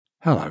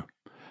Hello,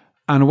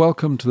 and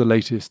welcome to the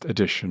latest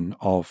edition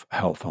of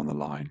Health on the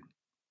Line.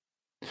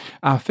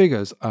 Our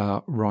figures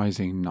are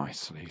rising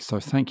nicely, so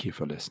thank you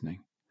for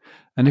listening.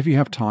 And if you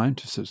have time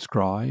to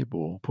subscribe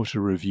or put a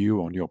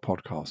review on your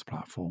podcast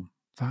platform,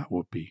 that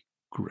would be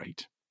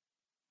great.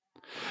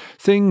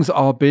 Things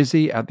are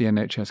busy at the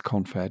NHS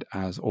Confed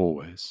as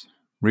always.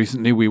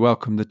 Recently, we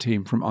welcomed the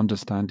team from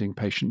Understanding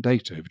Patient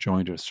Data who've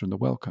joined us from the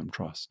Wellcome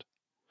Trust.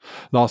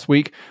 Last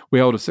week, we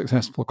held a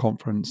successful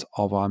conference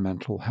of our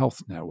mental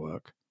health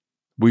network.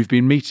 We've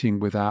been meeting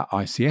with our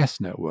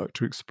ICS network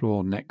to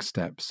explore next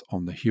steps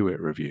on the Hewitt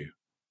Review.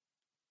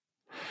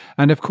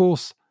 And of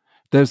course,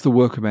 there's the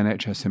work of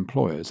NHS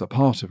employers, a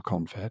part of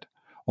Confed,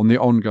 on the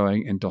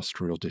ongoing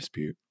industrial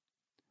dispute.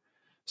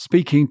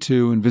 Speaking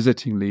to and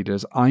visiting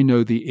leaders, I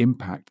know the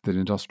impact that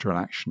industrial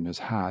action has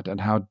had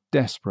and how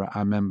desperate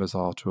our members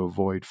are to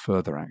avoid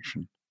further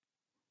action.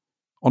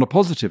 On a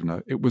positive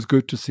note, it was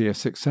good to see a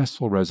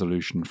successful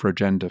resolution for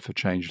Agenda for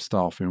Change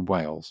staff in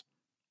Wales.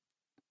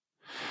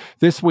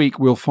 This week,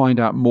 we'll find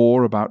out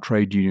more about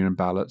trade union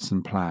ballots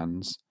and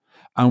plans,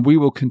 and we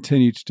will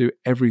continue to do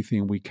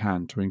everything we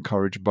can to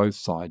encourage both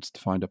sides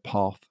to find a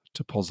path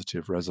to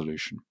positive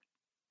resolution.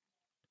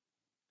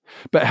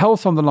 But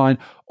Health on the Line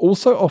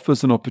also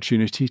offers an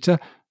opportunity to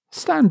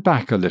stand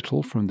back a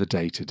little from the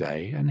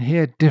day-to-day and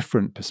hear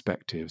different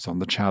perspectives on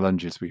the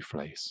challenges we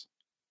face.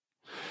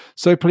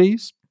 So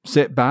please,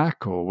 sit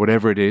back or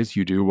whatever it is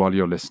you do while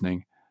you're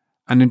listening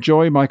and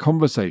enjoy my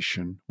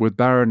conversation with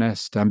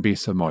Baroness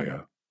Dambisa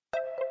Moyo.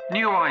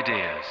 New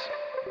ideas.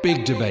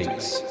 Big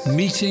debates.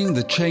 Meeting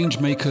the change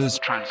makers.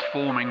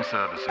 Transforming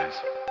services.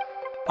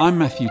 I'm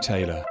Matthew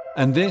Taylor,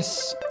 and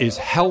this is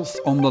Health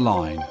on the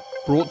Line,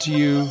 brought to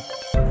you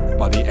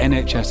by the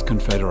NHS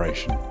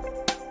Confederation.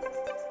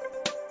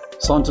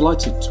 So I'm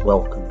delighted to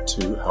welcome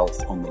to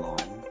Health on the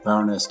Line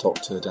Baroness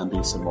Dr.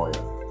 Dambisa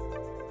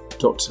Moyo.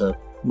 Dr.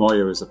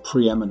 Moyo is a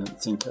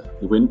preeminent thinker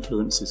who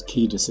influences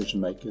key decision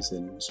makers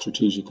in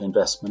strategic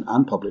investment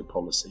and public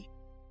policy.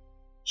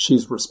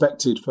 She's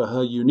respected for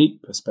her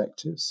unique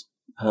perspectives,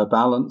 her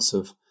balance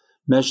of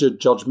measured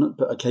judgment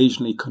but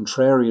occasionally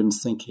contrarian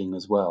thinking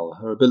as well,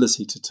 her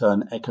ability to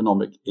turn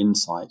economic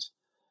insight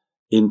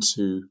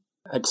into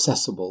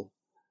accessible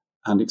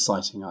and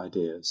exciting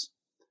ideas.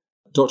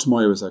 Dr.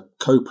 Moyo is a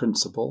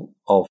co-principal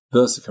of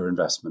Versica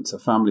Investments, a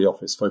family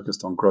office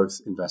focused on growth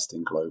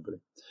investing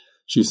globally.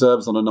 She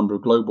serves on a number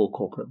of global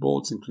corporate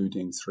boards,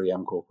 including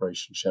 3M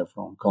Corporation,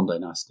 Chevron, Condé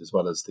Nast, as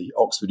well as the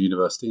Oxford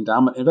University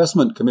Endowment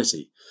Investment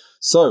Committee.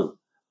 So,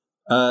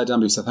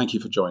 Dambisa, thank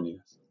you for joining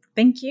us.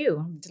 Thank you.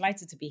 I'm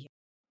delighted to be here.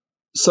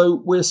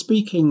 So we're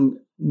speaking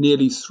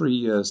nearly 3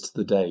 years to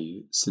the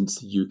day since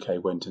the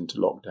UK went into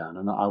lockdown,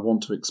 and I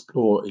want to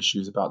explore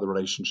issues about the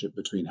relationship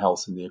between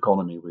health and the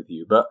economy with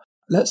you. But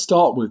let's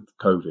start with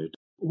COVID.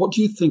 What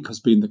do you think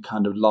has been the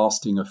kind of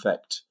lasting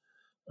effect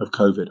of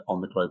COVID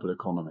on the global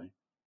economy?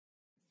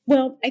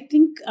 Well, I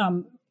think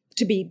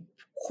to be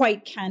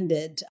quite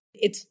candid,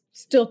 it's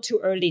still too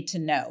early to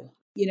know.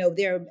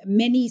 There are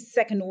many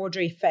second-order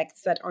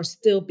effects that are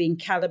still being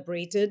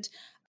calibrated.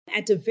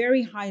 At a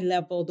very high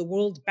level, the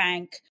World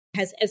Bank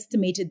has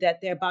estimated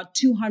that there are about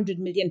 200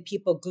 million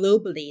people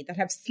globally that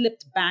have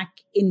slipped back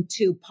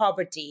into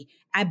poverty,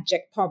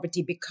 abject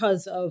poverty,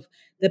 because of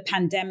the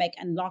pandemic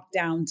and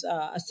lockdowns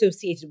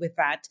associated with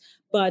that.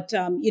 But,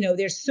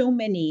 there's so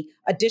many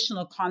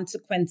additional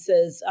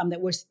consequences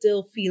that we're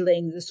still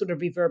feeling the sort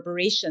of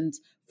reverberations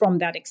from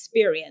that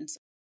experience.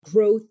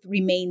 Growth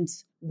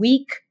remains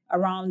weak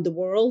around the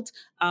world.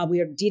 We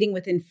are dealing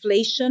with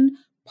inflation,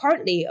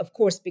 partly, of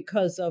course,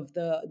 because of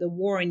the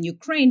war in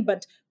Ukraine,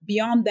 but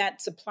beyond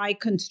that, supply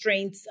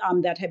constraints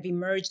that have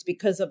emerged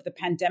because of the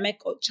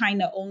pandemic.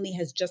 China only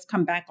has just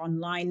come back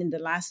online in the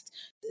last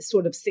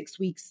sort of 6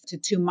 weeks to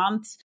 2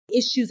 months.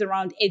 Issues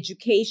around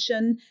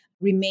education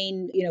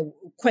remain,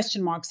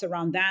 question marks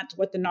around that,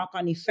 what the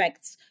knock-on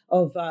effects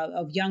of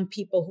young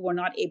people who are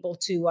not able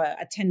to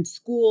attend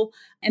school.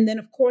 And then,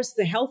 of course,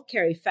 the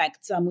healthcare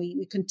effects.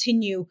 We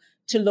continue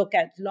to look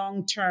at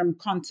long-term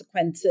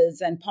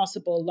consequences and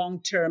possible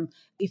long-term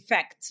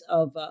effects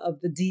of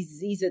the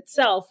disease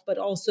itself, but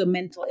also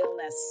mental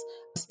illness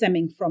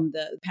stemming from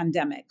the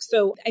pandemic.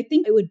 So I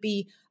think it would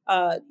be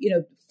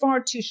far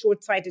too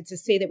short-sighted to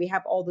say that we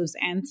have all those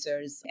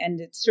answers, and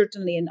it's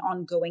certainly an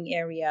ongoing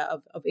area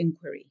of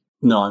inquiry.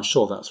 No, I'm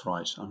sure that's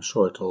right. I'm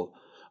sure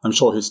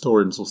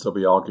historians will still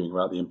be arguing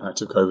about the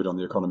impact of COVID on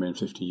the economy in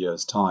 50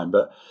 years' time.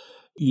 But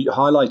you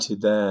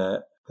highlighted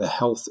there the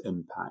health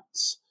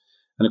impacts.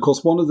 And of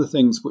course, one of the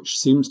things which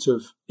seems to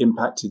have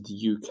impacted the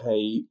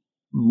UK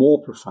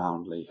more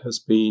profoundly has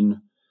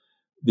been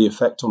the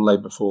effect on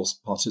labour force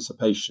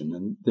participation.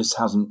 And this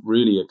hasn't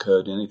really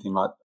occurred in anything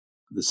like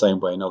the same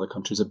way in other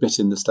countries, a bit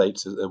in the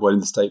States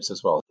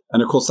as well.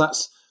 And of course,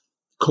 that's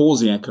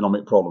causing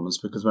economic problems,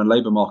 because when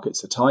labour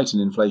markets are tight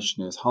and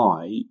inflation is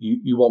high,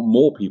 you want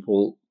more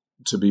people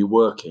to be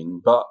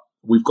working. But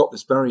we've got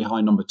this very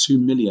high number, 2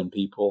 million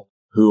people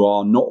who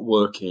are not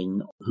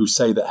working, who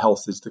say that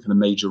health is the kind of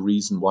major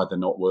reason why they're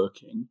not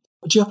working.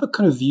 Do you have a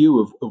kind of view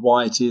of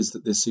why it is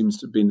that this seems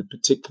to have been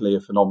particularly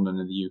a phenomenon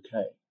in the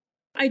UK?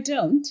 I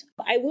don't.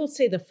 I will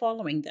say the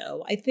following,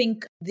 though. I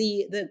think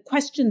the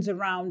questions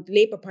around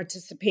labour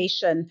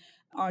participation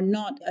are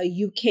not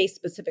a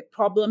UK-specific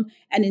problem.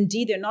 And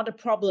indeed, they're not a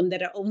problem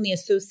that are only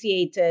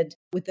associated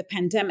with the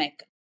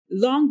pandemic.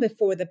 Long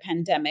before the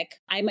pandemic,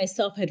 I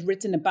myself had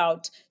written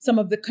about some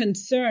of the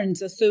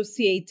concerns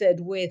associated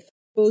with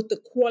both the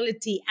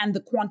quality and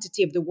the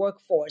quantity of the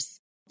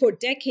workforce. For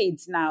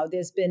decades now,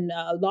 there's been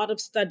a lot of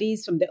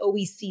studies from the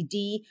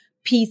OECD,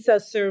 PISA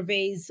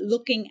surveys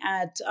looking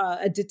at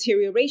a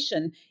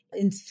deterioration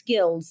in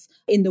skills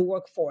in the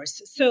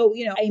workforce. So,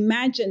 I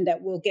imagine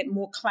that we'll get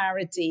more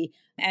clarity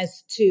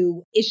as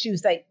to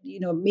issues that,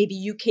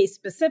 maybe UK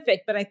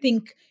specific, but I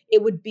think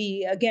it would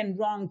be, again,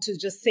 wrong to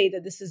just say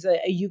that this is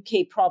a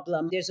UK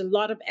problem. There's a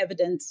lot of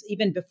evidence,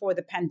 even before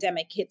the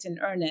pandemic hit in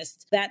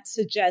earnest, that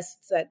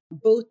suggests that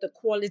both the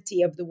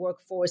quality of the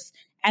workforce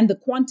and the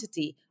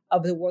quantity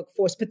of the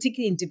workforce,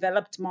 particularly in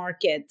developed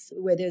markets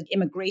where the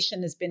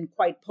immigration has been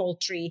quite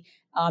paltry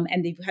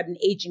and they've had an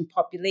aging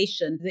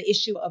population, the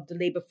issue of the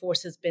labor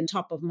force has been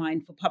top of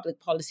mind for public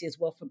policy as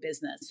well for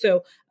business.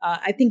 So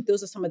I think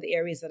those are some of the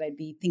areas that I'd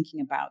be thinking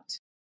about.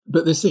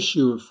 But this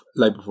issue of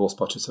labour force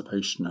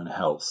participation and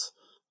health,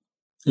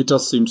 it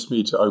does seem to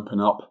me to open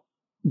up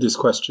this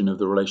question of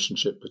the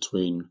relationship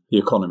between the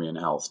economy and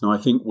health. Now, I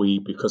think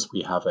because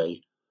we have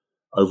a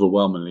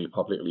overwhelmingly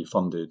publicly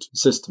funded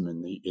system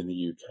in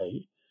the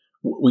UK,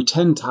 we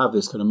tend to have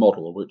this kind of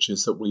model, which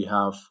is that we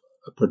have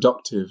a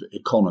productive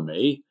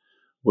economy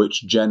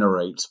which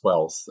generates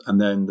wealth, and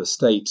then the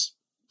state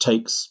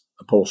takes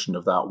a portion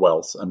of that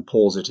wealth and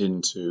pours it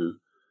into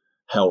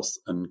health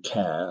and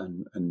care,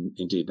 and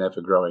indeed an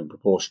ever-growing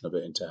proportion of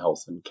it into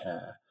health and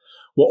care.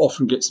 What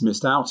often gets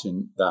missed out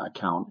in that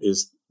account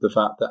is the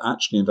fact that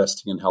actually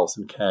investing in health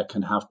and care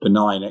can have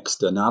benign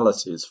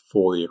externalities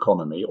for the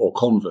economy, or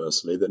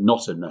conversely, that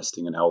not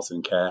investing in health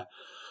and care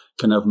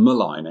can have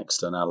malign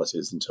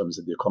externalities in terms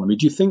of the economy.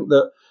 Do you think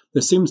that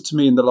there seems to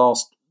me in the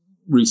last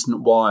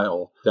recent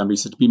while,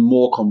 Dambisa, to be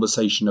more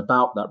conversation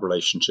about that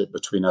relationship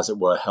between, as it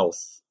were,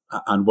 health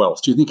and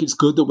wealth? Do you think it's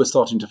good that we're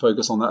starting to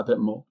focus on that a bit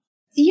more?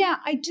 Yeah,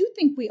 I do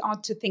think we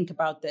ought to think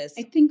about this.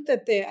 I think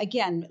that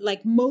again,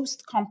 like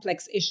most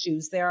complex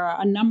issues, there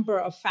are a number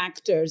of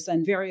factors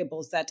and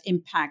variables that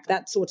impact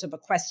that sort of a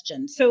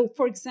question. So,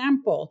 for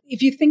example,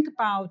 if you think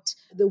about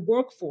the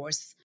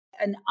workforce,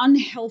 an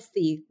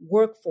unhealthy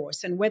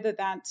workforce, and whether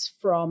that's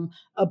from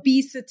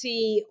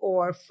obesity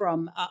or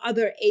from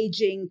other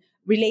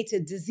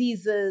aging-related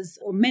diseases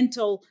or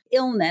mental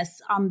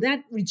illness,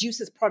 that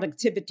reduces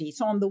productivity.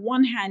 So on the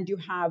one hand, you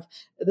have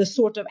the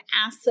sort of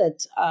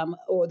asset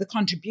or the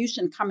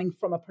contribution coming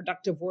from a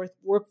productive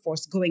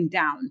workforce going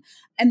down.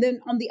 And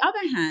then on the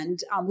other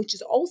hand, which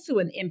is also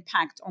an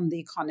impact on the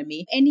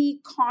economy, any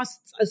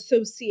costs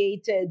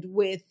associated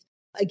with,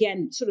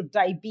 again, sort of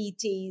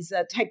diabetes,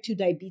 type 2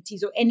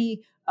 diabetes, or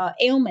any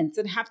ailments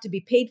that have to be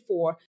paid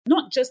for,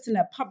 not just in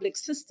a public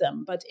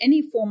system, but any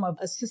form of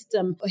a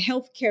system,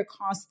 healthcare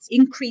costs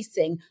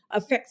increasing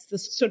affects the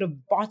sort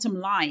of bottom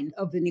line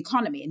of an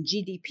economy and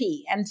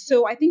GDP. And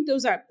so I think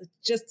those are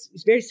just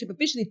very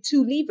superficially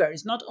two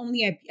levers. Not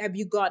only have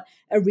you got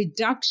a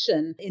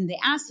reduction in the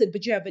asset,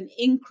 but you have an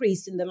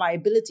increase in the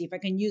liability, if I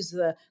can use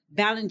the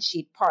balance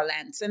sheet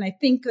parlance. And I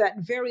think that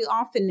very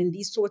often in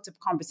these sorts of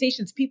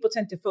conversations, people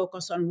tend to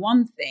focus on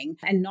one thing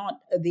and not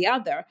the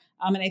other.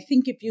 And I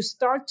think if you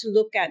start to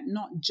look at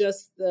not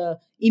just the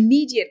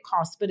immediate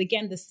costs, but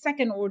again, the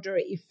second order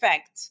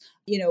effects,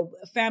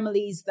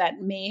 families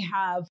that may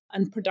have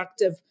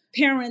unproductive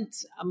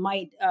parents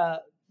might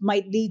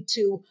lead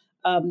to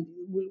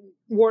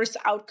worse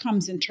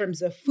outcomes in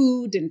terms of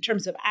food, in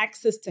terms of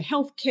access to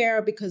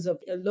healthcare because of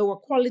a lower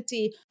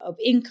quality of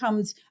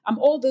incomes.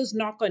 All those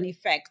knock-on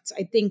effects,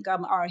 I think,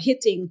 are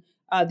hitting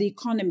the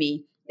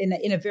economy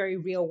in a very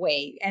real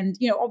way. And,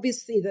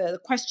 obviously the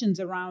questions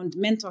around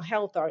mental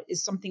health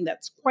is something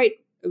that's quite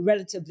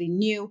relatively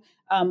new.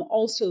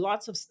 Also,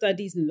 lots of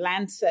studies in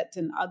Lancet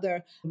and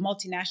other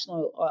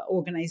multinational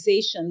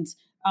organizations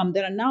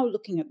that are now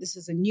looking at this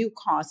as a new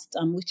cost,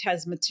 which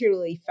has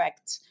material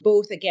effects,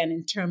 both, again,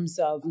 in terms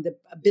of the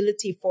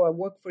ability for a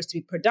workforce to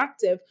be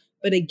productive,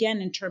 but again,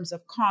 in terms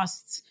of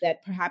costs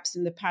that perhaps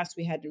in the past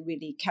we hadn't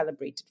really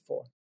calibrated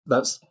for.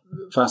 That's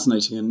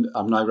fascinating.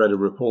 And I read a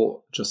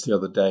report just the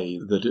other day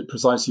that it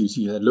precisely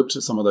had looked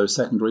at some of those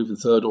second or even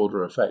third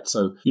order effects.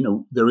 So,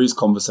 there is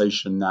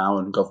conversation now,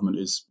 and government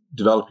is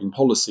developing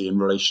policy in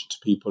relation to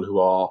people who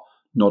are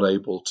not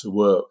able to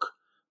work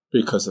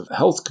because of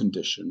health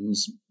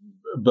conditions.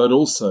 But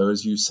also,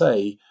 as you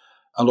say,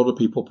 a lot of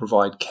people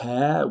provide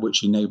care,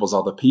 which enables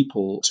other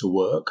people to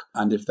work.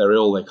 And if they're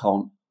ill, they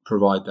can't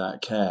provide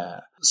that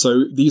care.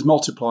 So these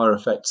multiplier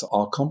effects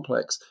are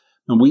complex.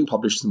 And we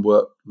published some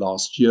work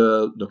last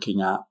year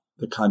looking at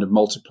the kind of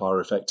multiplier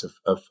effect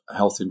of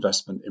health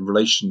investment in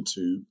relation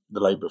to the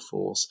labour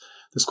force.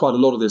 There's quite a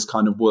lot of this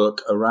kind of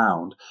work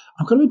around.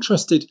 I'm kind of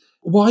interested,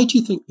 Why do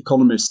you think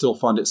economists still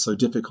find it so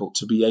difficult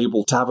to be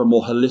able to have a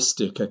more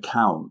holistic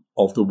account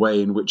of the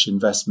way in which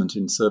investment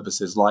in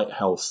services like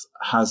health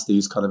has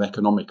these kind of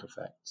economic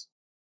effects?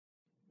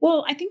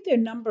 Well, I think there are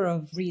a number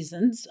of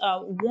reasons.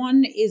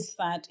 One is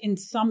that in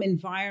some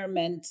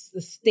environments,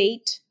 the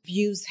state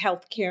views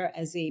healthcare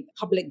as a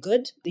public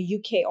good. The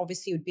UK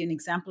obviously would be an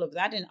example of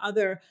that. In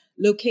other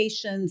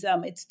locations,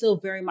 it's still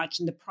very much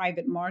in the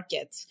private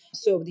markets.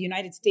 So the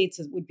United States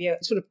would be a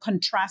sort of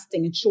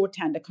contrasting, in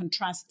shorthand, a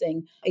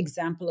contrasting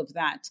example of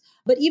that.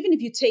 But even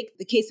if you take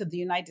the case of the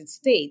United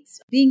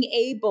States, being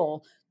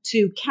able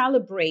to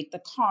calibrate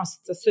the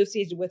costs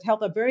associated with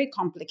health are very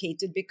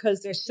complicated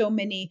because there's so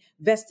many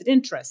vested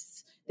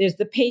interests. There's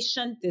the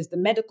patient, there's the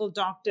medical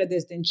doctor,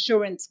 there's the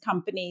insurance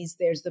companies,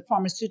 there's the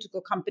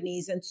pharmaceutical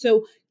companies. And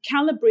so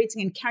calibrating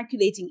and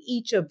calculating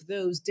each of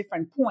those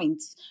different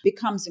points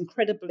becomes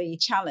incredibly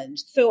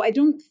challenged. So I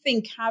don't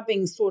think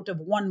having sort of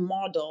one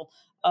model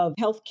of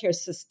healthcare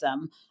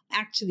system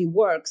actually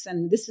works.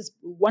 And this is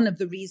one of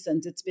the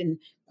reasons it's been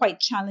quite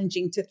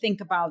challenging to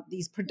think about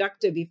these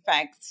productive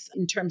effects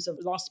in terms of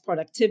lost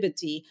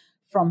productivity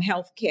from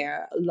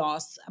healthcare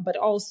loss, but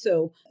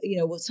also,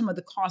 with some of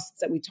the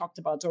costs that we talked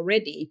about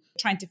already,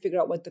 trying to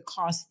figure out what the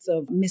costs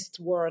of missed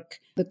work,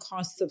 the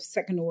costs of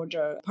second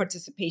order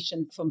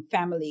participation from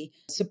family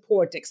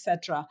support,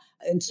 etc.,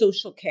 and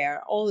social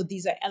care. All of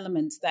these are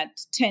elements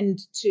that tend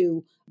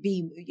to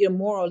be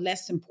more or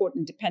less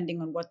important depending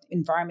on what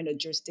environment or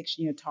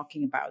jurisdiction you're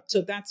talking about.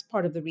 So that's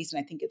part of the reason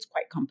I think it's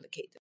quite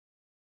complicated.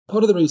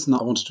 Part of the reason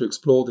I wanted to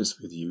explore this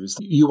with you is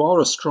that you are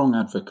a strong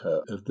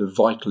advocate of the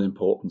vital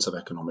importance of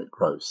economic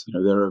growth.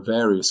 There are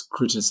various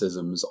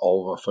criticisms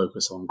of a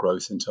focus on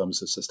growth in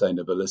terms of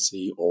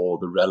sustainability or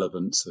the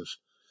relevance of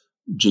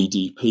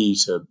GDP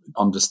to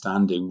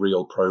understanding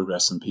real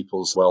progress and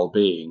people's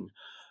well-being.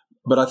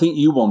 But I think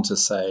you want to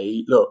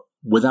say, look,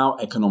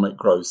 without economic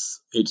growth,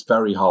 it's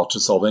very hard to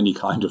solve any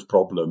kind of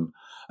problem.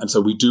 And so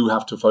we do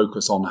have to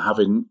focus on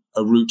having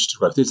a route to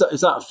growth. Is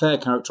that a fair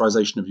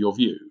characterization of your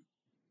view?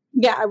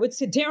 Yeah,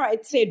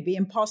 I'd say it'd be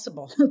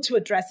impossible to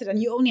address it.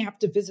 And you only have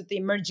to visit the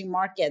emerging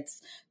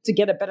markets to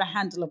get a better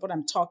handle of what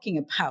I'm talking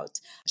about.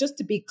 Just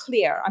to be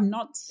clear, I'm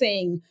not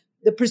saying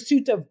the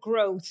pursuit of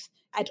growth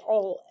at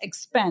all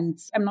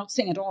expense. I'm not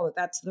saying at all that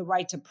that's the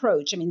right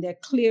approach. I mean, there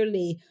are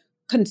clearly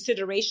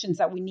considerations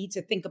that we need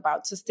to think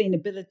about,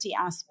 sustainability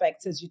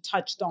aspects, as you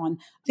touched on,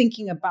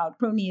 thinking about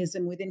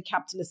cronyism within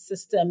capitalist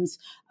systems,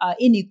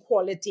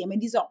 inequality. I mean,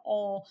 these are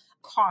all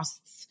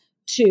costs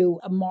to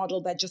a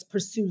model that just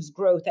pursues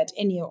growth at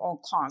any or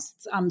all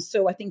costs.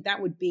 So I think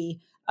that would be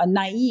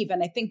naive.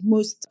 And I think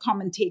most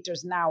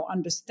commentators now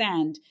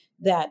understand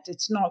that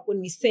it's not,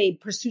 when we say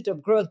pursuit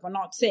of growth, we're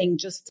not saying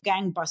just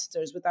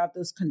gangbusters without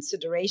those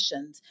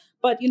considerations.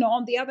 But,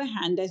 on the other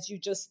hand, as you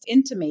just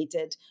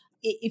intimated,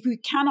 if we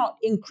cannot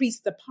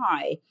increase the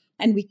pie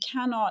and we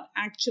cannot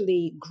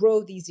actually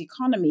grow these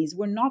economies,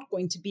 we're not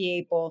going to be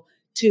able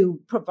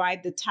to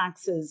provide the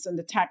taxes and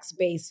the tax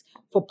base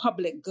for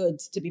public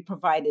goods to be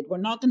provided. We're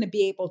not going to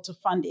be able to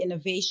fund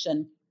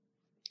innovation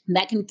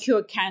that can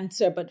cure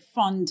cancer, but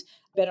fund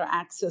better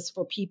access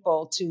for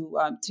people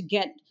to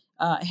get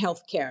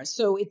healthcare.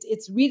 So it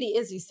really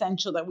is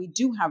essential that we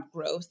do have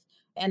growth,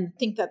 and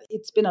think that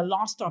it's been a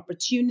lost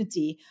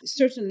opportunity.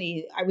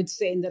 Certainly, I would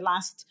say in the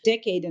last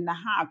decade and a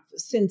half,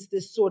 since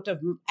this sort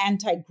of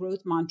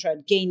anti-growth mantra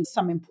gained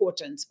some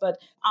importance. But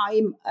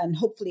I, and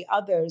hopefully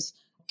others,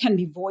 can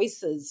be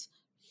voices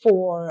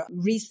for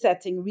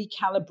resetting,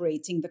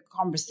 recalibrating the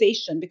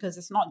conversation, because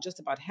it's not just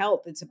about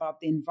health, it's about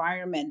the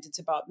environment, it's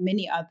about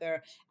many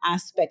other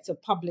aspects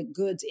of public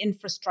goods,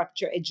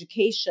 infrastructure,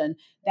 education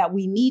that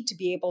we need to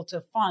be able to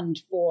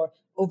fund for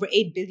over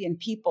 8 billion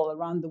people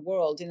around the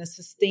world in a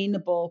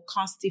sustainable,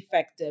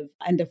 cost-effective,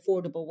 and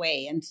affordable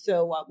way. And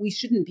so we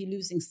shouldn't be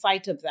losing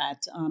sight of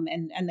that.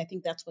 And I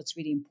think that's what's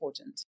really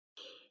important.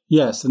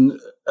 Yes, and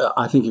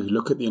I think if you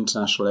look at the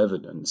international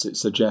evidence, it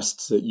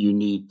suggests that you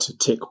need to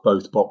tick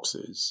both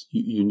boxes.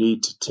 You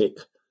need to tick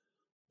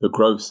the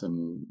growth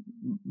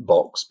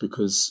box,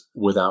 because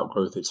without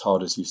growth, it's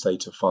hard, as you say,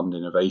 to fund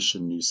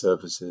innovation, new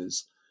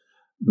services,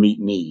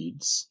 meet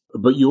needs.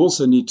 But you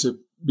also need to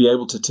be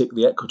able to tick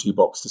the equity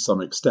box to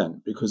some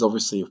extent, because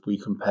obviously if we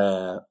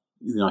compare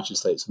the United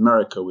States of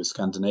America with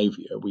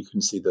Scandinavia, we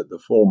can see that the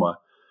former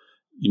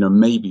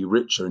may be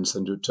richer in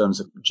terms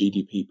of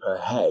GDP per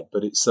head,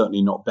 but it's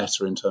certainly not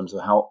better in terms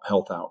of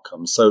health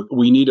outcomes. So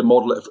we need a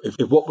model.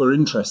 If what we're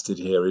interested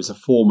here is a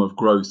form of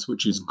growth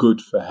which is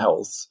good for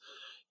health,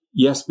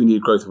 yes, we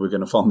need growth if we're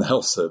going to fund the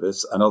health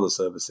service and other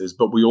services,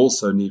 but we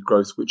also need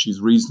growth which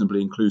is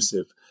reasonably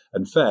inclusive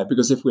and fair,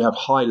 because if we have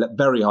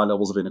very high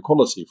levels of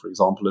inequality, for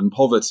example, and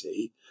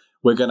poverty,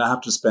 we're going to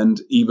have to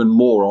spend even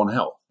more on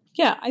health.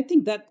 Yeah, I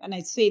think that, and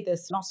I say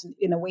this not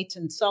in a way to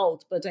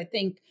insult, but I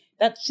think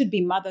that should be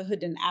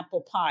motherhood and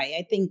apple pie.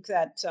 I think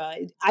that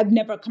I've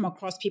never come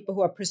across people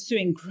who are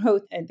pursuing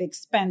growth at the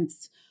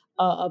expense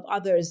of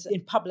others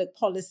in public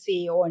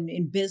policy or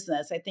in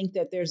business. I think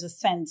that there's a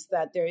sense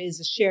that there is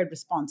a shared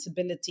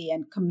responsibility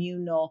and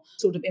communal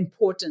sort of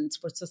importance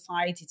for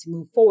society to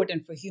move forward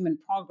and for human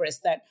progress,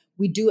 that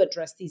we do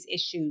address these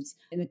issues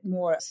in a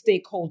more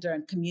stakeholder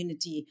and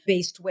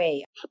community-based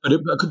way.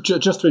 But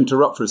just to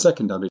interrupt for a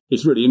second, I mean,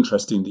 it's really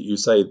interesting that you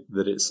say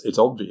that it's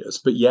obvious,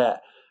 but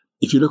yet,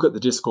 if you look at the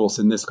discourse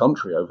in this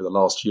country over the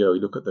last year, you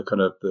look at the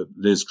kind of the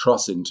Liz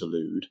Truss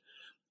interlude,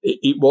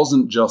 it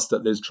wasn't just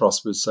that Liz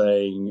Truss was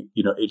saying,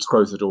 it's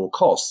growth at all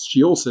costs.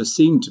 She also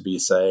seemed to be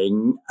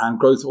saying, and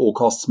growth at all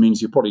costs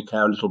means you probably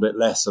care a little bit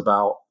less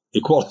about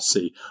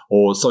equality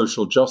or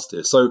social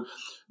justice. So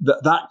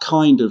that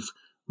kind of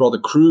rather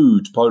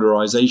crude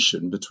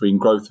polarization between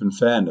growth and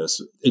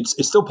fairness,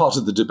 it's still part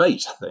of the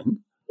debate, I think.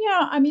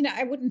 Yeah, I mean,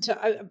 I wouldn't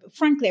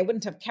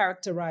have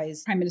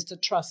characterized Prime Minister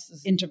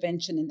Truss's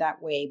intervention in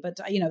that way. But,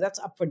 that's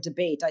up for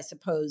debate, I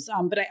suppose.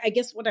 But I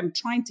guess what I'm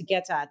trying to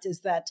get at is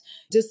that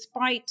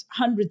despite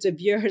hundreds of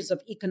years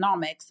of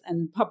economics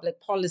and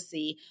public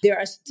policy, there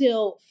are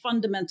still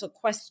fundamental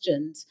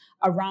questions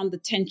around the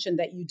tension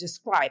that you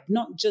described,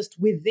 not just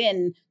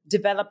within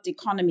developed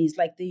economies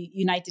like the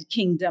United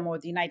Kingdom or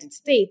the United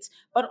States,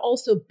 but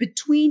also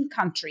between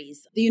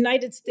countries. The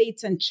United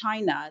States and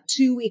China,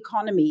 two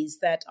economies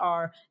that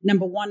are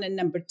number one and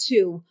number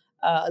two,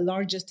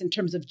 largest in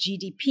terms of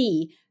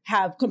GDP,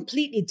 have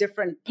completely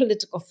different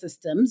political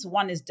systems.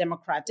 One is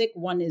democratic,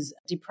 one is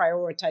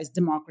deprioritized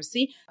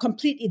democracy,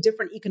 completely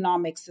different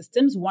economic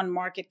systems, one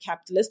market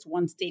capitalist,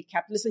 one state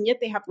capitalist, and yet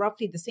they have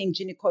roughly the same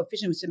Gini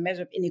coefficient, which is a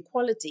measure of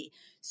inequality.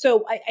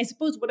 So I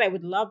suppose what I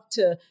would love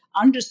to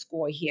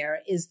underscore here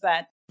is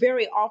that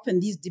very often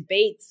these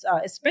debates,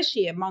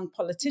 especially among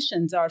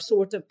politicians, are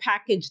sort of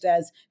packaged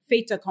as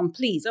fait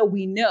accompli. Oh,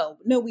 we know.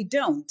 No, we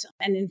don't.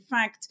 And in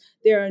fact,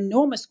 there are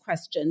enormous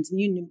questions,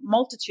 a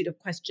multitude of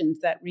questions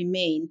that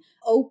remain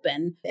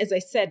open, as I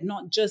said,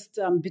 not just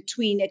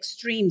between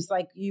extremes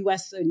like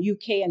US and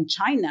UK and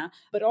China,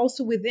 but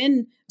also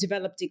within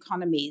developed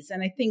economies.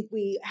 And I think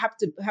we have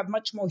to have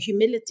much more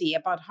humility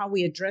about how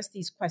we address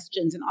these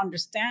questions and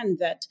understand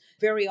that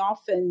very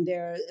often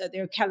there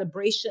are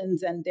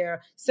calibrations and there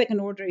are second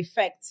order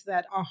effects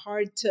that are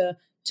hard to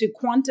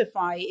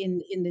quantify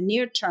in the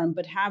near term,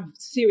 but have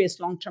serious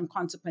long-term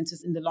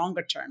consequences in the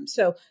longer term.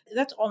 So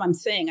that's all I'm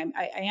saying.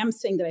 I am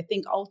saying that I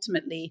think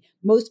ultimately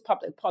most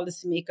public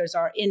policymakers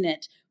are in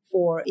it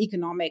for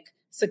economic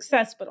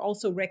success, but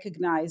also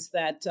recognize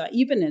that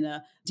even in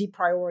a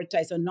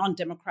deprioritized or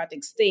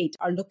non-democratic state,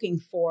 are looking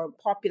for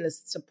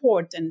populist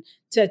support. And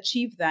to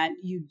achieve that,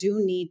 you do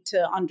need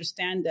to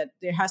understand that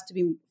there has to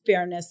be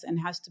fairness and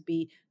has to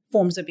be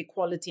forms of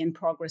equality and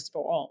progress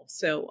for all.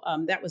 So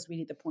that was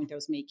really the point I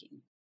was making.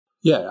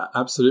 Yeah,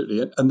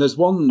 absolutely. And there's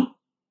one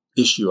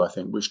issue, I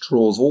think, which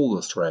draws all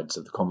the threads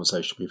of the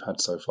conversation we've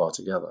had so far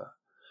together,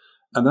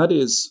 and that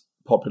is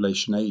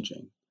population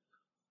aging.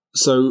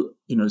 So,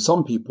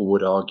 some people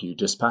would argue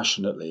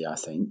dispassionately, I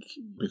think,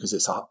 because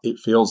it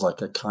feels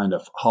like a kind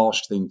of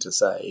harsh thing to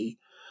say,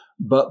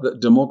 but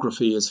that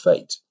demography is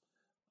fate,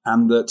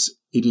 and that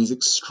it is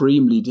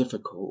extremely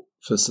difficult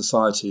for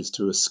societies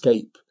to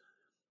escape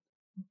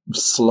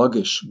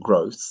sluggish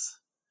growth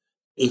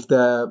if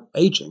they're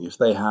aging, if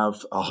they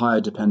have a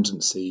higher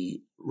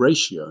dependency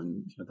ratio.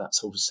 And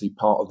that's obviously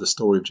part of the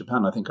story of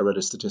Japan. I think I read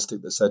a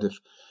statistic that said if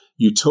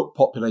you took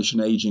population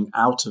aging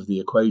out of the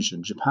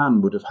equation,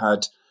 Japan would have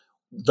had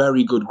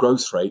very good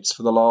growth rates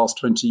for the last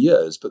 20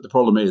 years. But the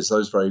problem is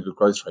those very good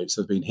growth rates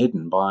have been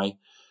hidden by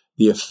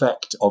the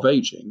effect of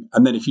aging.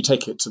 And then if you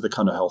take it to the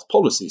kind of health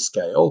policy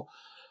scale,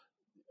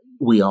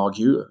 we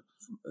argue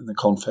in the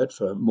Confed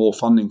for more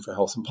funding for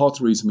health. And part of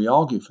the reason we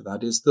argue for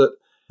that is that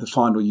the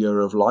final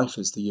year of life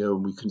is the year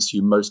when we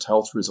consume most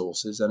health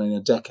resources. And in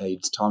a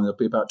decade's time, there'll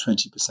be about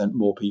 20%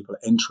 more people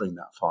entering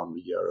that final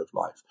year of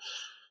life.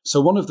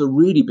 So one of the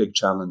really big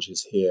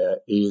challenges here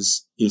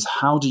is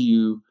how do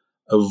you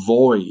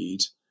avoid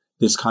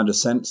this kind of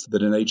sense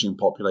that an aging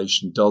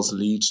population does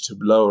lead to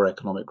lower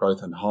economic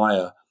growth and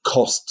higher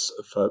costs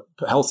for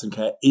health and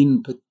care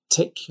in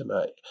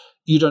particular?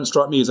 You don't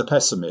strike me as a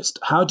pessimist.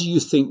 How do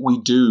you think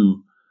we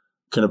do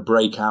kind of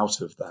break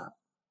out of that?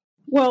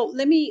 Well,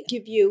 let me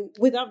give you,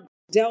 without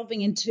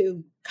delving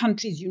into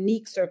countries'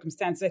 unique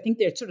circumstances, I think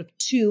there are sort of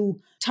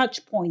two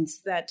touch points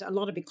that a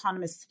lot of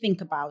economists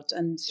think about,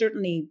 and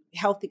certainly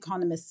health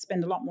economists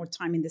spend a lot more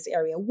time in this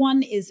area.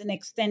 One is an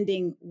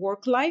extending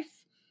work life.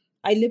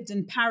 I lived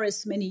in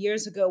Paris many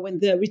years ago when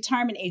the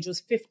retirement age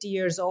was 50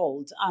 years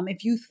old.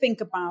 If you think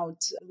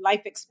about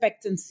life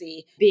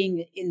expectancy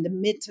being in the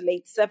mid to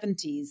late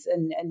 70s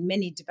and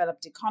many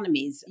developed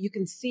economies, you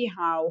can see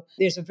how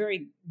there's a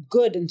very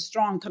good and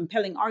strong,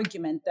 compelling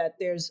argument that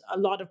there's a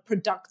lot of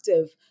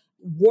productive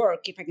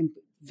work, if I can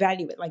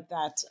value it like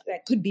that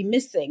could be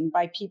missing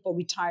by people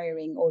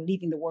retiring or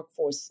leaving the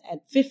workforce at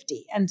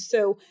 50. And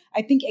so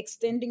I think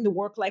extending the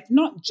work life,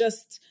 not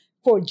just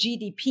for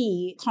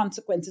GDP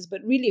consequences,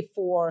 but really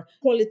for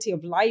quality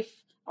of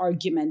life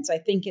arguments, I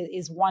think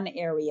is one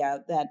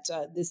area that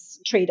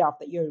this trade-off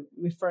that you're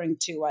referring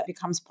to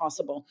becomes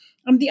possible.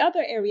 The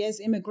other area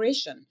is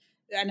immigration.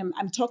 and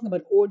I'm talking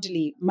about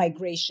orderly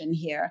migration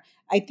here,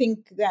 I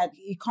think that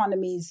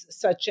economies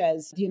such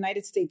as the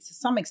United States to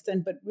some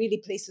extent, but really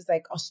places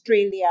like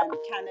Australia and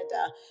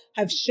Canada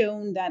have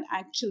shown that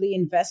actually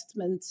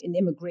investments in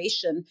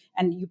immigration,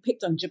 and you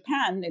picked on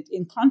Japan,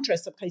 in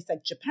contrast to a place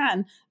like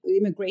Japan,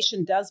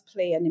 immigration does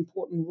play an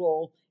important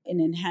role in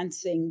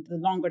enhancing the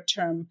longer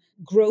term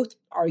growth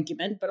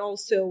argument, but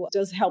also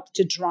does help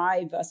to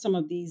drive some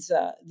of these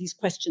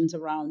questions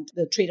around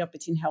the trade-off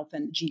between health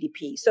and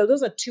GDP. So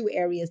those are two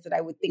areas that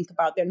I would think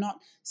about. They're not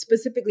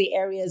specifically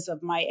areas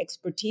of my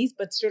expertise,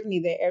 but certainly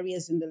they're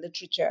areas in the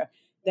literature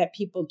that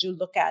people do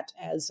look at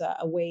as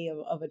a way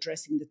of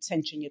addressing the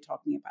tension you're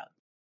talking about.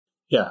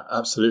 Yeah,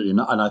 absolutely.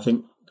 And I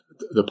think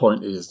the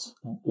point is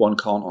one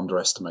can't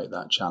underestimate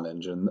that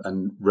challenge,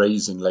 and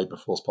raising labour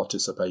force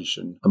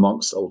participation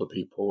amongst older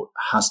people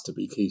has to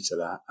be key to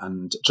that.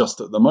 And just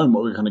at the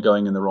moment, we're kind of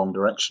going in the wrong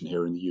direction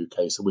here in the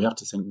UK. So we have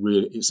to think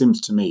really, it seems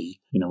to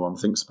me, when one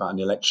thinks about an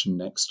election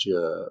next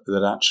year,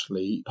 that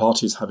actually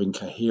parties having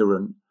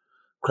coherent,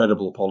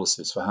 credible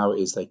policies for how it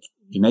is they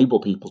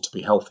enable people to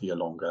be healthier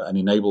longer and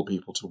enable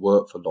people to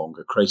work for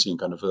longer, creating a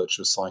kind of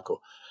virtuous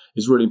cycle,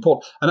 is really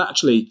important. And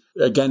actually,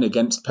 again,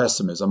 against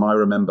pessimism, I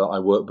remember I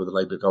worked with the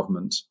Labour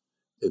government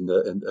in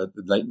the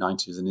late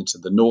 90s and into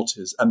the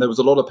noughties, and there was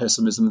a lot of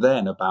pessimism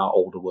then about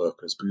older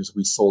workers because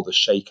we saw the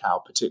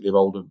shakeout, particularly of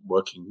older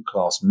working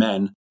class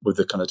men, with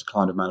the kind of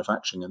decline of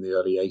manufacturing in the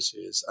early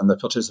 80s, and the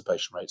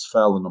participation rates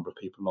fell, the number of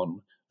people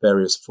on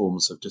various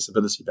forms of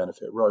disability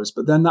benefit rose.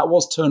 But then that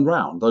was turned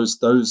round. Those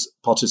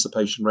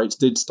participation rates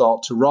did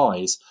start to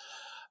rise.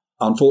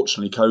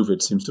 Unfortunately, COVID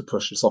seems to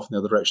push us off in the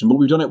other direction. But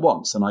we've done it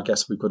once, and I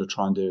guess we've got to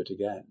try and do it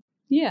again.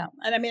 Yeah.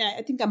 And I mean,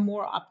 I think I'm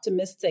more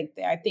optimistic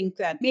there. I think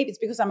that maybe it's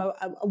because I'm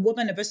a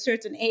woman of a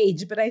certain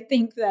age, but I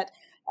think that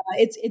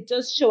it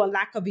does show a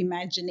lack of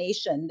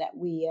imagination that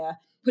we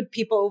put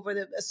people over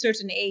a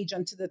certain age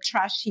onto the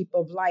trash heap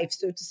of life,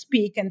 so to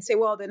speak, and say,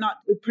 well, they're not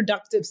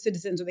productive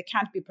citizens or they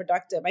can't be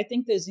productive. I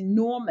think there's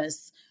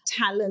enormous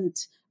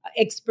talent,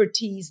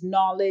 expertise,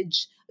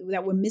 knowledge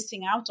that we're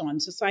missing out on,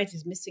 society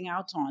is missing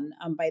out on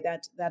by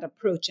that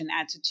approach and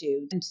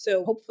attitude. And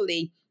so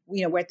hopefully,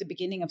 we're at the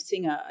beginning of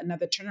seeing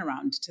another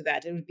turnaround to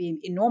that. It would be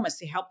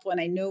enormously helpful. And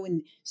I know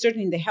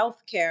certainly in the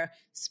healthcare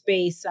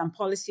space,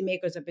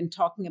 policymakers have been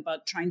talking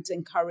about trying to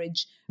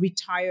encourage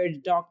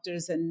retired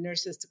doctors and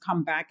nurses to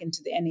come back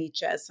into the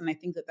NHS. And I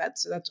think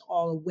that's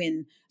all a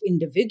win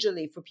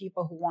individually for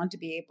people who want to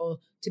be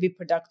able to be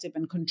productive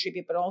and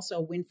contribute, but also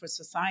a win for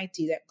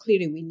society that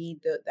clearly we need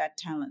that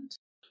talent.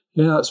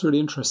 Yeah, that's really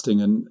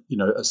interesting. And,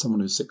 as someone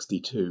who's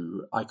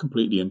 62, I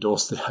completely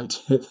endorse the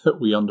idea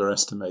that we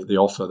underestimate the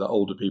offer that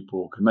older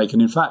people can make.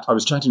 And in fact, I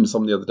was chatting to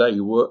someone the other day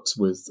who works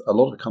with a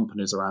lot of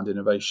companies around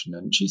innovation.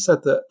 And she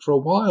said that for a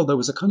while, there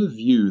was a kind of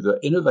view that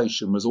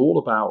innovation was all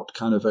about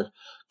kind of a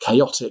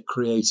chaotic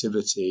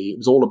creativity. It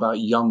was all about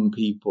young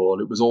people.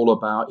 It was all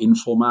about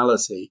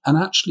informality. And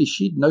actually,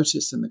 she'd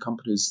noticed in the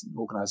companies and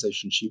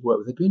organizations she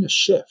worked with, there'd been a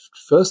shift,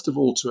 first of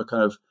all, to a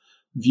kind of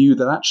view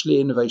that actually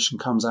innovation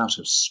comes out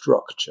of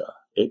structure.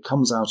 It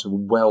comes out of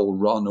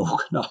well-run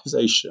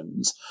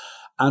organizations.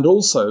 And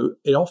also,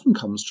 it often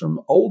comes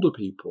from older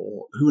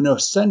people who, in a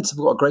sense, have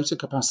got a greater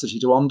capacity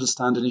to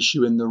understand an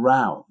issue in the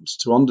round,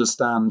 to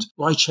understand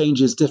why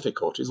change is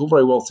difficult. It's all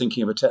very well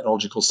thinking of a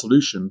technological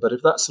solution, but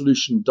if that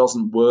solution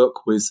doesn't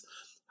work with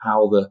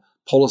how the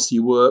policy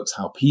works,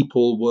 how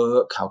people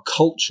work, how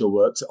culture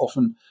works, it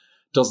often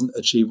doesn't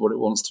achieve what it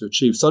wants to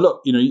achieve. So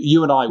look,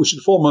 you and I, we should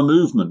form a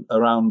movement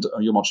around,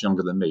 you're much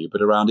younger than me,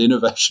 but around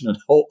innovation and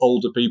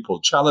older people,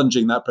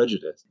 challenging that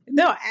prejudice.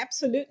 No,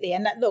 absolutely.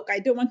 And look, I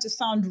don't want to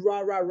sound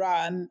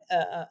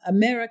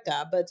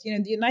America, but,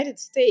 the United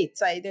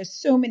States, there's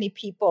so many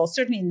people,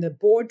 certainly in the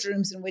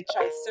boardrooms in which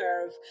I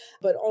serve,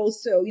 but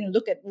also,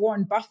 look at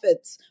Warren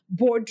Buffett's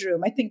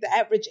boardroom. I think the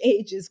average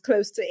age is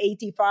close to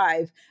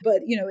 85.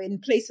 But, in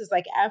places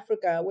like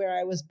Africa, where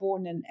I was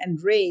born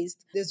and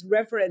raised, there's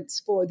reverence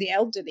for the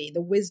elderly,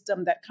 the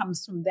wisdom that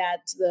comes from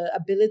that, the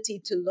ability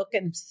to look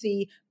and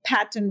see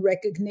pattern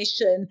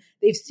recognition.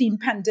 They've seen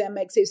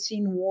pandemics, they've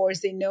seen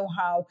wars, they know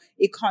how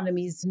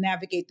economies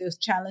navigate those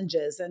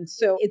challenges. And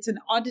so it's an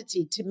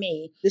oddity to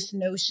me, this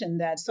notion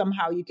that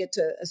somehow you get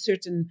to a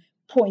certain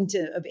point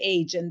of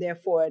age and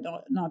therefore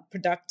not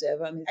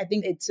productive. I mean, I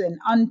think it's an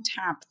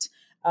untapped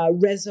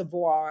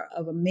reservoir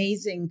of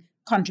amazing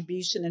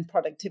contribution and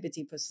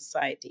productivity for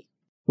society.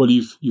 Well,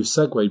 you've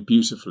segued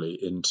beautifully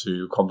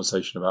into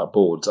conversation about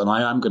boards, and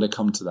I am going to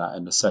come to that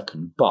in a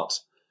second. But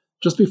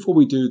just before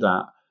we do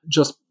that,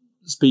 just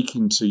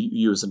speaking to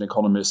you as an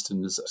economist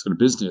and as a sort of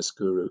business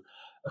guru,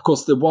 of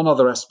course, the one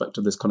other aspect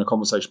of this kind of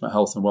conversation about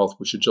health and wealth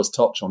we should just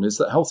touch on is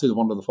that health is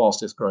one of the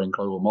fastest growing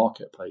global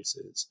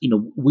marketplaces.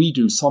 We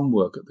do some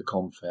work at the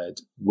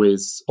Confed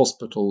with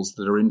hospitals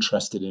that are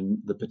interested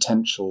in the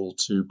potential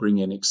to bring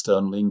in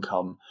external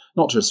income,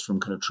 not just from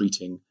kind of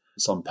treating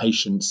some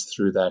patients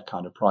through their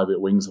kind of private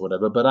wings or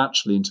whatever, but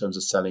actually in terms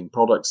of selling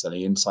products,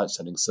 selling insights,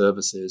 selling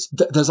services.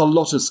 There's a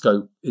lot of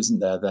scope, isn't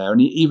there?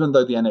 And even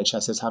though the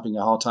NHS is having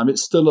a hard time,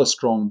 it's still a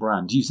strong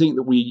brand. Do you think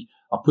that we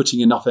are putting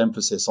enough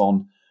emphasis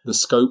on the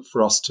scope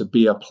for us to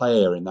be a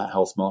player in that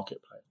health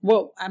marketplace?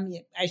 Well, I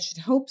mean, I should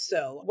hope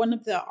so. One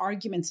of the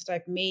arguments that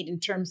I've made in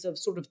terms of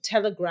sort of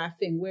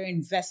telegraphing where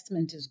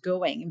investment is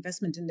going,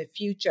 investment in the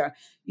future,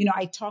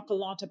 I talk a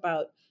lot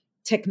about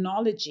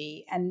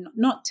technology, and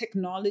not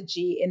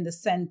technology in the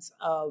sense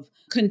of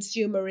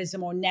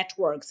consumerism or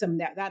networks.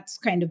 And that's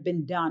kind of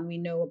been done. We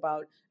know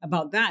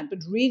about that, but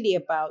really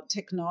about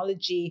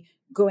technology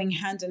going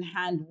hand in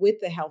hand with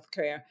the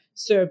healthcare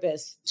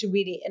service to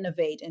really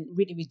innovate and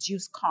really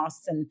reduce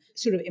costs and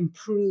sort of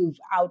improve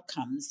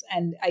outcomes.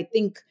 And I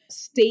think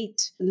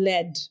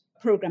state-led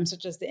programs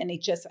such as the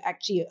NHS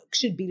actually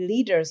should be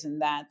leaders in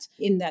that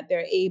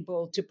they're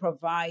able to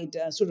provide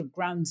sort of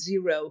ground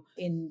zero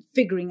in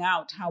figuring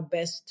out how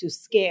best to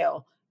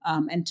scale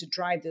and to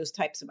drive those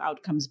types of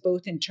outcomes,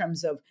 both in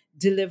terms of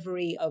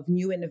delivery of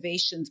new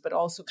innovations, but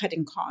also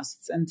cutting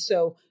costs. And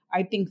so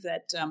I think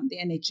that the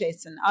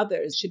NHS and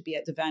others should be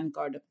at the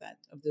vanguard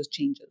of those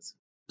changes.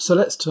 So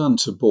let's turn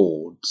to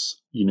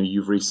boards.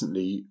 You've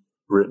recently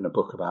written a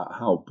book about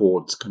how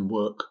boards can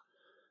work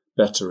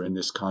better in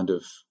this kind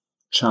of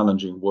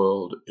challenging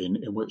world in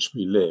which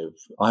we live.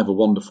 I have a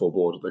wonderful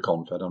board at the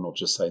Confed. I'm not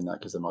just saying that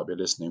because they might be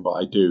listening, but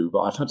I do.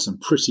 But I've had some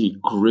pretty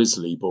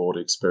grisly board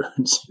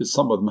experiences.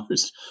 Some of the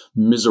most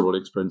miserable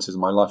experiences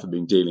in my life have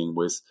been dealing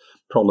with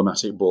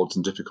problematic boards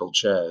and difficult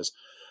chairs.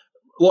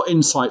 What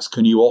insights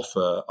can you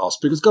offer us?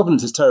 Because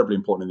governance is terribly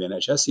important in the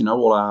NHS.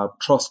 All our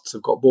trusts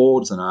have got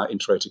boards and our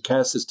integrated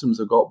care systems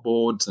have got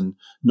boards, and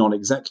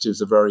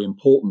non-executives are very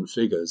important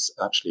figures,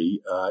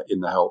 actually, in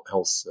the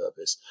health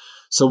service.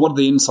 So what are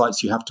the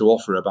insights you have to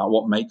offer about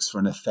what makes for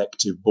an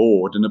effective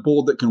board and a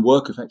board that can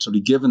work effectively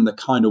given the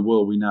kind of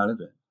world we now live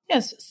in?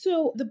 Yes.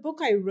 So the book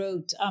I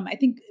wrote, I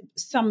think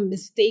some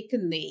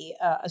mistakenly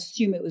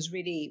assume it was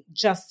really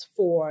just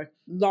for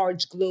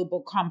large,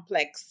 global,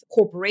 complex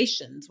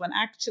corporations, when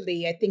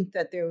actually I think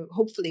that there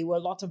hopefully were a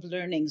lot of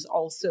learnings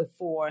also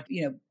for,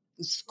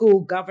 school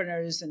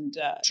governors and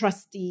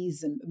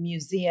trustees and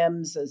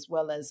museums, as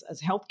well as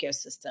healthcare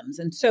systems.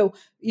 And so,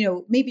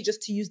 maybe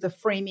just to use the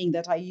framing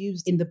that I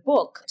used in the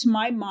book, to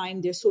my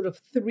mind, there's sort of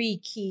three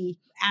key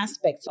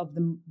aspects of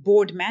the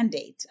board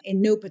mandate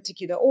in no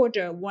particular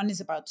order. One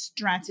is about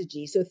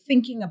strategy. So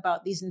thinking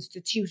about these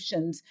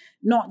institutions,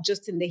 not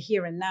just in the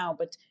here and now,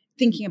 but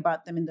thinking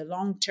about them in the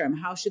long term.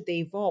 How should they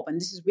evolve? And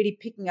this is really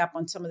picking up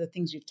on some of the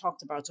things we've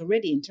talked about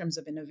already in terms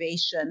of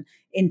innovation,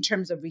 in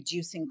terms of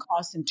reducing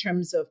costs, in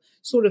terms of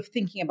sort of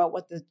thinking about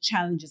what the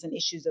challenges and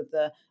issues of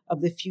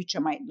the future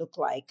might look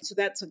like. So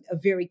that's a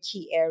very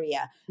key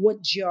area.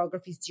 What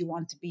geographies do you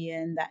want to be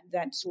in?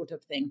 That sort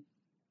of thing.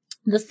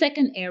 The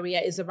second area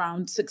is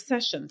around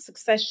succession,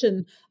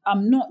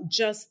 not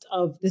just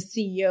of the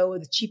CEO or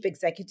the chief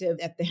executive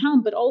at the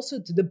helm, but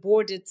also to the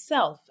board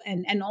itself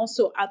and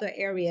also other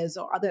areas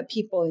or other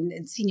people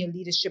in senior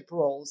leadership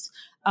roles.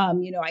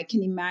 I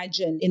can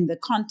imagine in the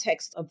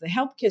context of the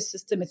healthcare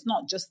system, it's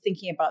not just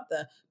thinking about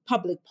the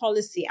public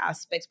policy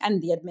aspects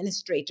and the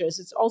administrators.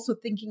 It's also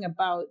thinking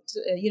about,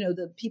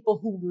 the people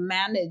who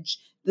manage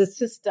the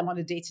system on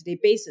a day-to-day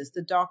basis,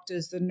 the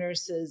doctors, the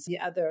nurses, the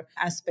other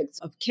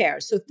aspects of care.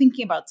 So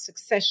thinking about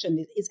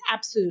succession is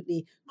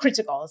absolutely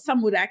critical.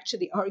 Some would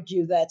actually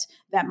argue that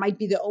might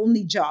be the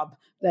only job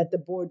that the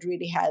board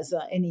really has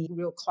any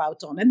real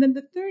clout on. And then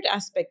the third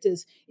aspect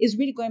is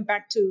really going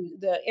back to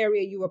the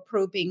area you were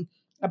probing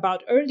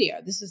about earlier.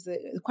 This is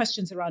the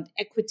questions around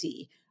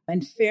equity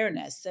and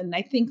fairness. And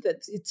I think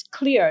that it's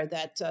clear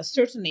that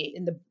certainly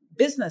in the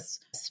business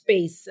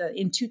space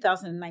in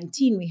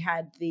 2019, we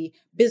had the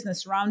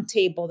Business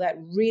Roundtable that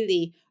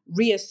really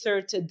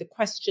reasserted the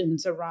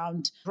questions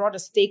around broader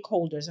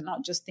stakeholders and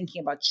not just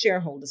thinking about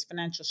shareholders,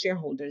 financial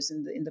shareholders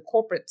in the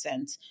corporate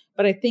sense.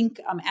 But I think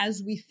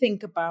as we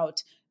think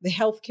about the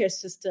healthcare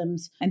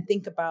systems and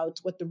think about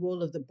what the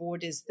role of the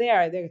board is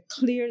there are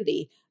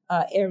clearly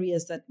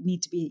areas that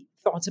need to be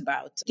thought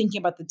about, thinking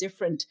about the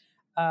different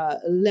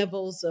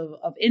levels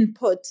of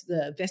input,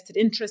 the vested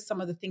interest, some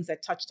of the things I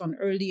touched on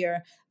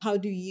earlier. How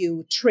do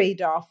you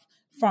trade off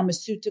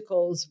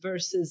pharmaceuticals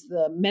versus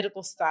the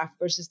medical staff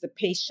versus the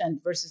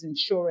patient versus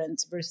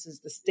insurance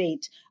versus the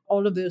state?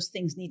 All of those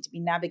things need to be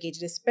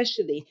navigated,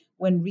 especially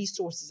when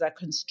resources are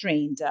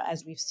constrained,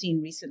 as we've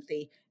seen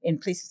recently in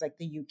places like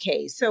the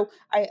UK. So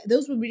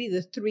those were really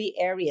the three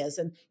areas.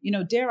 And,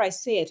 dare I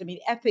say it,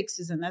 ethics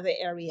is another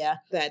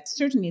area that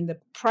certainly in the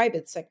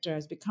private sector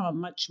has become a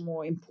much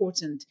more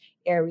important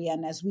area.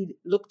 And as we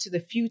look to the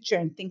future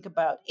and think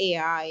about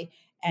AI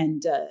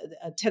and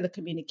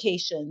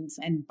telecommunications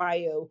and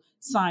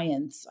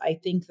bioscience, I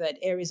think that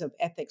areas of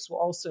ethics will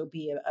also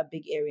be a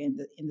big area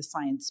in the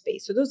science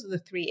space. So those are the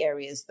three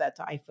areas that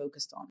I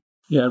focused on.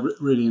 Yeah,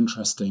 really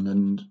interesting.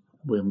 And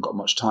we haven't got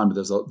much time, but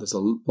there's a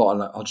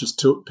lot. I'll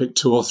just pick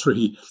two or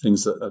three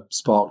things that are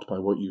sparked by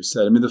what you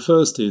said. The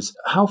first is,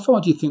 how far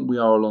do you think we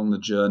are along the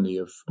journey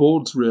of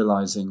boards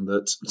realizing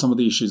that some of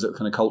the issues at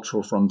kind of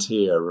cultural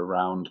frontier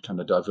around kind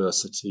of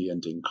diversity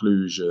and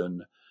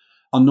inclusion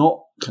are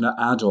not kind of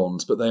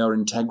add-ons, but they are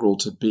integral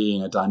to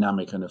being a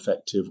dynamic and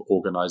effective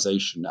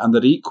organization, and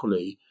that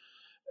equally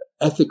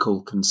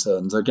ethical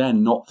concerns,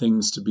 again, not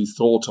things to be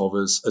thought of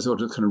as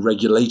sort of kind of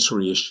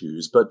regulatory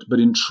issues, but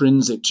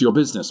intrinsic to your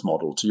business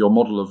model, to your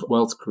model of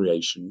wealth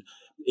creation.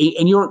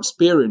 In your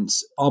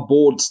experience, are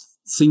boards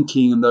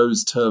thinking in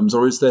those terms,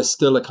 or is there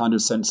still a kind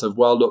of sense of,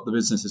 well, look, the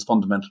business is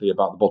fundamentally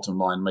about the bottom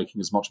line, making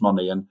as much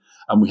money, and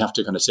we have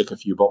to kind of tick a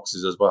few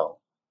boxes as well?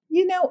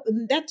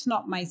 That's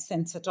not my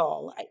sense at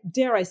all.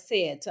 Dare I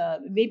say it?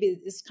 Maybe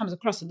this comes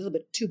across a little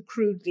bit too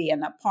crudely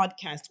in a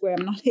podcast where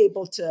I'm not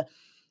able to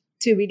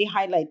really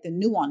highlight the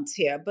nuance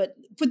here. But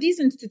for these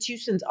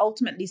institutions,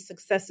 ultimately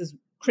success is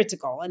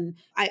critical. And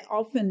I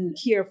often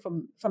hear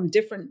from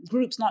different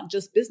groups, not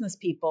just business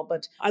people,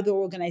 but other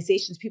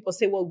organizations. People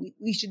say, well,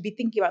 we should be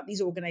thinking about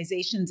these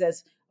organizations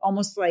as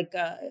almost like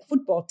a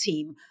football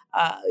team,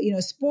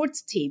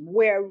 sports team,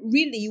 where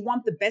really you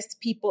want the best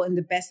people in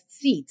the best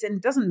seats. And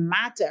it doesn't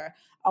matter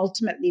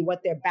ultimately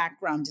what their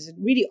background is. It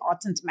really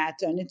oughtn't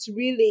matter. And it's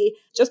really,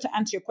 just to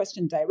answer your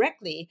question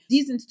directly,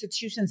 these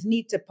institutions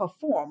need to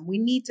perform. We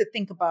need to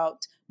think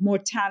about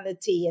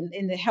mortality and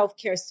in the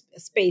healthcare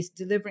space,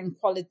 delivering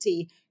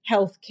quality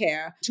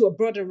healthcare to a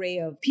broad array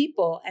of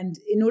people. And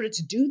in order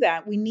to do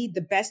that, we need the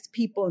best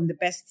people in the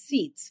best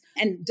seats.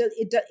 And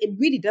it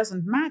really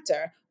doesn't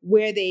matter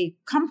where they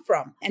come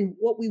from. And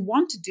what we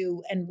want to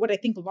do, and what I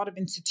think a lot of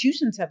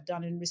institutions have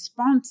done in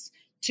response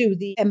to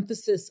the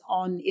emphasis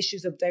on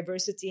issues of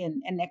diversity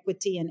and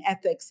equity and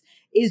ethics,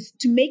 is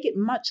to make it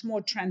much more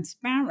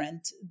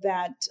transparent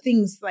that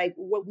things like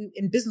what we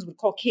in business would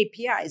call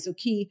KPIs, or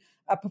key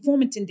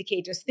performance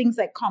indicators, things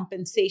like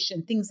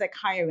compensation, things like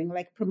hiring,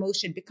 like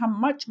promotion, become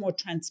much more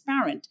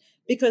transparent,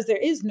 because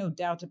there is no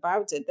doubt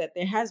about it that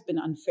there has been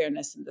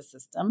unfairness in the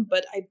system.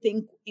 But I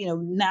think,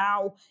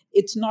 now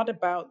it's not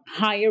about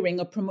hiring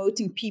or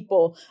promoting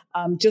people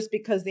just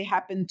because they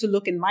happen to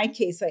look, in my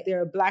case, like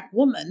they're a Black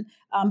woman,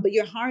 but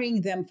you're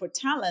hiring them for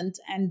talent.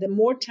 And the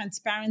more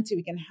transparency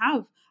we can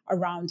have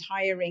around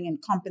hiring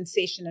and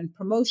compensation and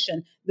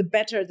promotion, the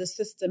better the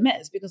system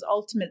is, because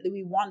ultimately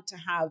we want to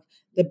have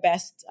the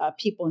best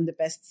people in the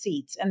best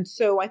seats. And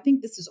so I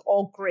think this is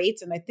all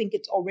great. And I think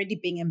it's already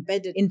being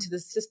embedded into the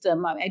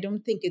system. I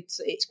don't think it's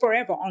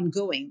forever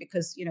ongoing,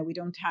 because, we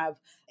don't have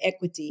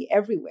equity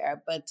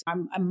everywhere. But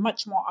I'm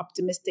much more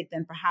optimistic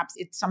than perhaps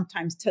it's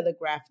sometimes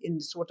telegraphed in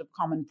the sort of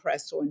common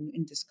press or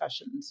in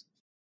discussions.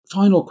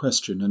 Final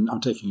question, and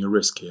I'm taking a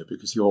risk here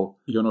because you're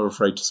not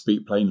afraid to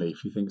speak plainly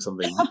if you think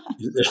something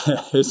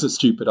is a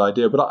stupid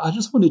idea. But I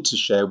just wanted to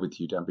share with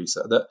you,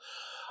 Dambisa, that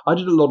I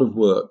did a lot of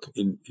work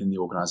in the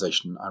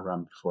organisation I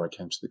ran before I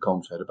came to the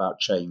Confed about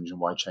change and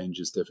why change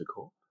is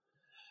difficult.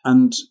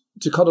 And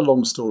to cut a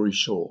long story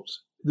short,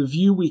 the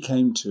view we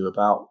came to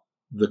about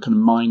the kind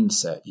of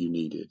mindset you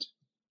needed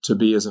to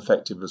be as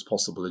effective as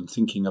possible in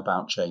thinking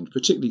about change,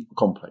 particularly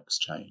complex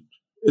change,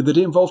 that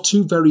it involved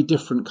two very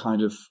different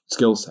kind of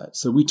skill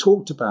sets. So we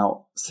talked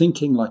about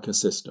thinking like a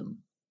system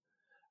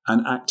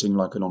and acting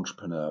like an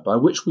entrepreneur, by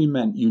which we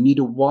meant you need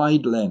a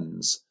wide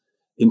lens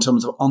in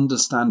terms of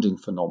understanding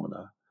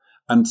phenomena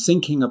and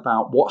thinking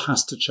about what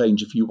has to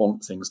change if you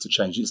want things to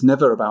change. It's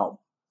never about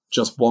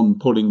just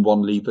pulling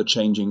one lever,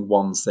 changing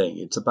one thing.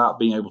 It's about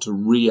being able to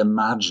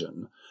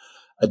reimagine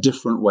a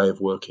different way of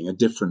working, a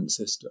different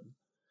system.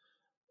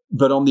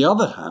 But on the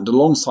other hand,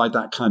 alongside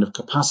that kind of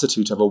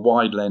capacity to have a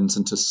wide lens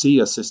and to see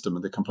a system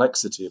and the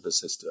complexity of a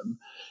system,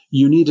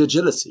 you need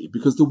agility,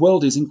 because the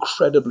world is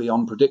incredibly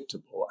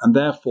unpredictable. And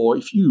therefore,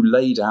 if you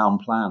lay down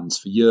plans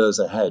for years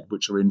ahead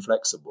which are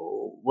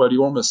inflexible, well,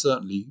 you're almost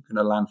certainly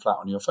going to land flat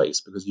on your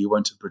face, because you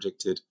won't have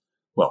predicted,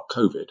 well,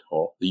 COVID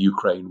or the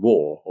Ukraine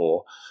war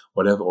or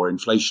whatever, or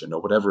inflation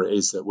or whatever it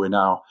is that we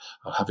now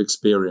have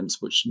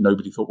experienced, which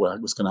nobody thought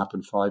was going to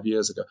happen 5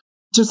 years ago.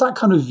 Just that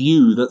kind of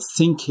view that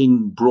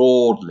thinking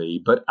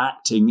broadly but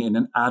acting in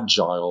an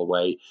agile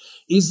way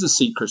is the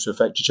secret to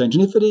effective change.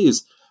 And if it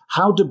is,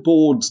 how do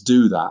boards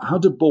do that? How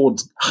do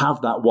boards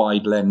have that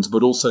wide lens,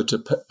 but also to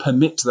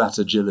permit that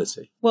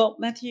agility? Well,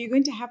 Matthew, you're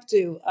going to have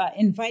to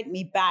invite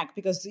me back,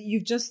 because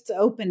you've just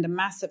opened a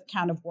massive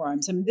can of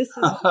worms. I mean, this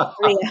is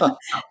really,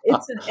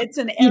 it's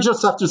an You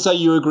just have to say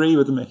you agree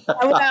with me.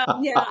 Well,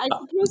 yeah, I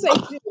suppose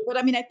I do. But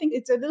I mean, I think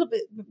it's a little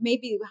bit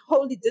maybe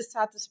wholly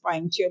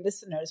dissatisfying to your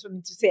listeners for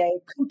me to say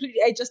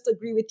I just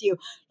agree with you.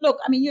 Look,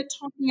 I mean, you're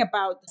talking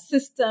about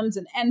systems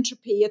and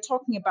entropy. You're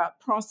talking about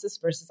process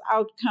versus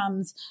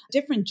outcomes.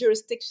 Different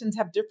jurisdictions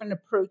have different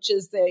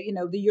approaches. The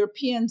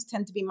Europeans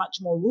tend to be much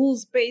more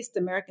rules-based.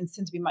 Americans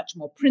tend to be much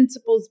more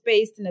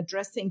principles-based in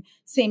addressing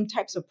same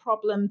types of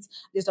problems.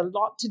 There's a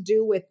lot to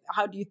do with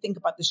how do you think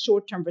about the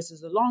short term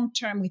versus the long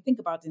term. We think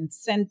about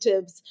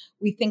incentives.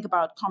 We think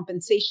about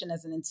compensation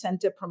as an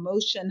incentive,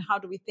 promotion. How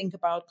do we think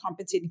about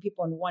compensating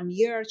people in 1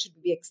 year? Should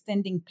we be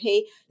extending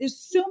pay? There's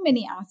so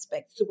many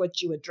aspects to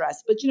what you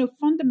address. But,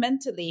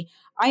 fundamentally,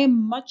 I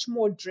am much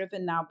more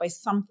driven now by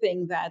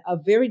something that a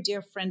very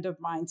dear friend of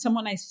mine,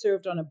 someone I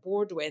served on a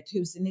board with,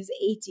 who's in his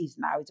 80s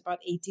now, he's about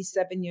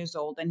 87 years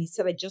old. And he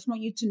said, I just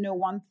want you to know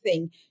one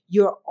thing.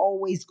 You're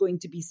always going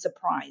to be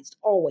surprised.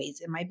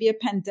 Always. It might be a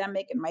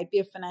pandemic. It might be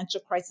a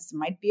financial crisis. It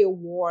might be a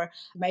war.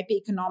 It might be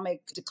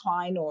economic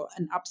decline or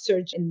an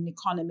upsurge in the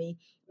economy.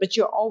 but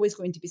you're always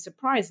going to be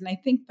surprised. And I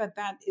think that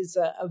is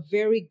a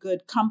very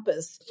good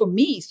compass for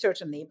me,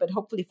 certainly, but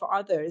hopefully for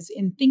others,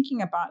 in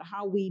thinking about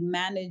how we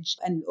manage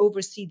and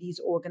oversee these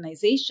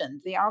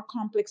organizations. They are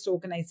complex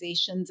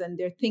organizations, and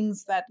they're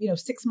things that,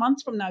 6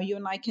 months from now, you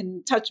and I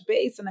can touch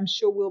base, and I'm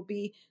sure we'll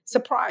be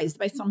surprised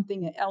by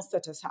something else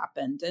that has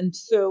happened. And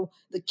so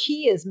the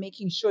key is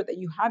making sure that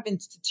you have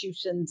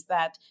institutions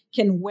that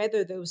can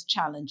weather those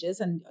challenges.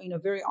 And,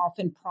 very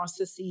often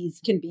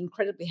processes can be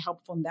incredibly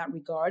helpful in that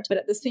regard. But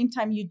at the same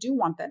time, you do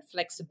want that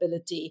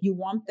flexibility. You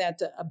want that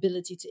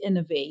ability to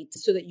innovate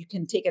so that you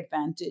can take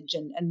advantage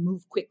and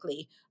move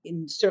quickly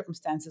in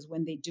circumstances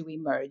when they do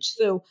emerge.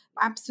 So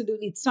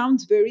absolutely, it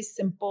sounds very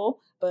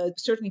simple, but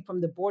certainly from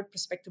the board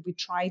perspective, we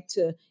try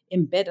to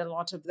embed a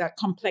lot of that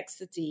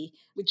complexity,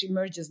 which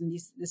emerges in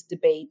this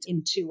debate,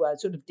 into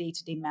sort of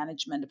day-to-day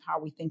management of how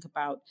we think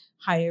about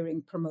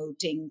hiring,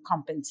 promoting,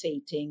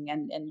 compensating,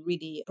 and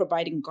really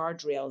providing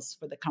guardrails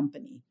for the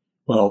company.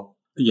 Well,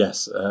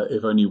 yes,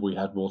 if only we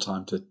had more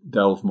time to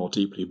delve more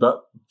deeply.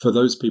 But for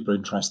those people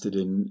interested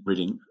in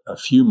reading a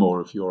few more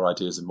of your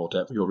ideas in more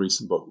depth, your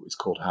recent book is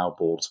called How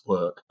Boards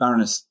Work.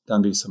 Baroness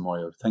Dambisa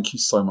Moyo, thank you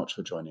so much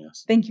for joining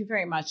us. Thank you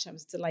very much. I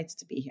was delighted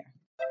to be here.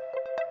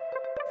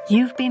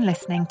 You've been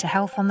listening to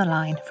Health on the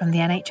Line from the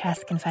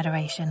NHS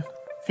Confederation.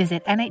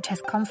 Visit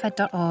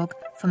nhsconfed.org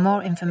for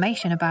more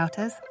information about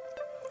us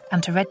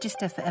and to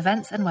register for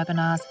events and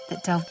webinars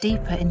that delve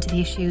deeper into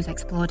the issues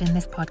explored in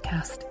this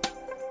podcast.